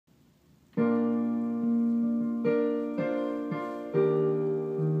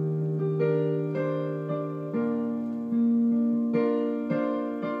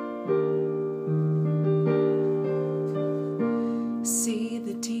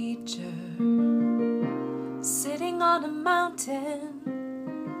on a mountain,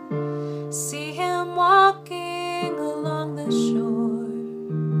 see him walking along the shore.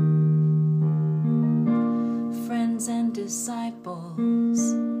 Friends and disciples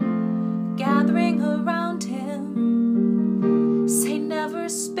gathering around him say, never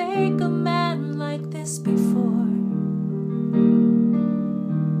spake a man like this before.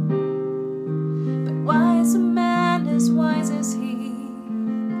 But why is a man as wise as he,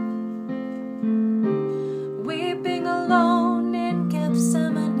 weeping alone in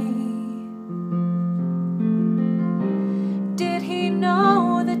Gethsemane? Did he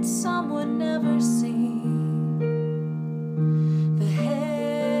know that some would never see the heaven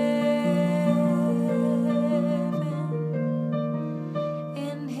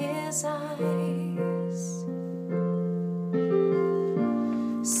in his eyes?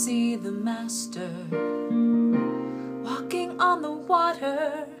 See the Master walking on the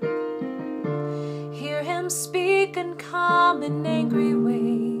water, hear him speak and calm an angry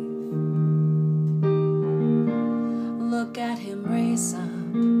wave. Look at him raise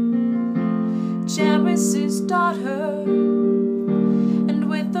up Jairus' daughter, and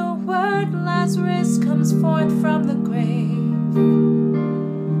with the word Lazarus comes forth from the grave.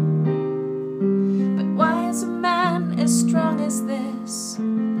 But why is a man as strong as this,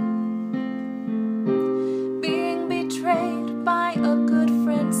 being betrayed by a good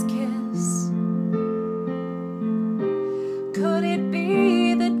friend's kiss? Could it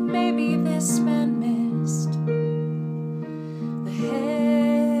be that maybe this man missed the heaven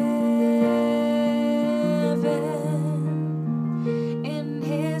in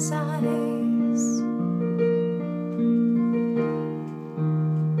his eyes?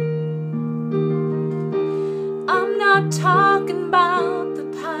 I'm not talking about the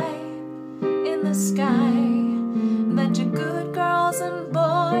pie in the sky that your good girls and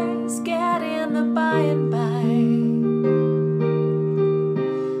boys get in the by and by,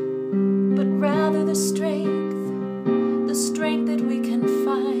 but rather the strength that we can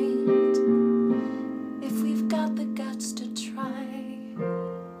find if we've got the guts to try.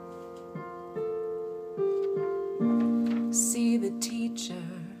 See the teacher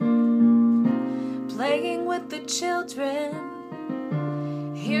playing with the children,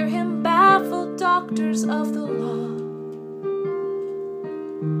 hear him baffle doctors of the law.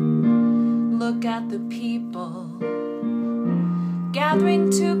 Look at the people gathering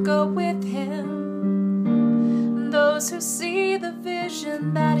to go with him, those who see the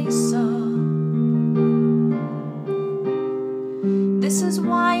vision that he saw. This is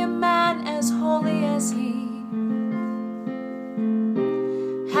why a man as holy as he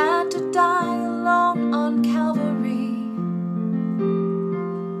had to die alone on Calvary.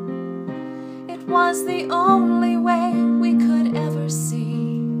 It was the only way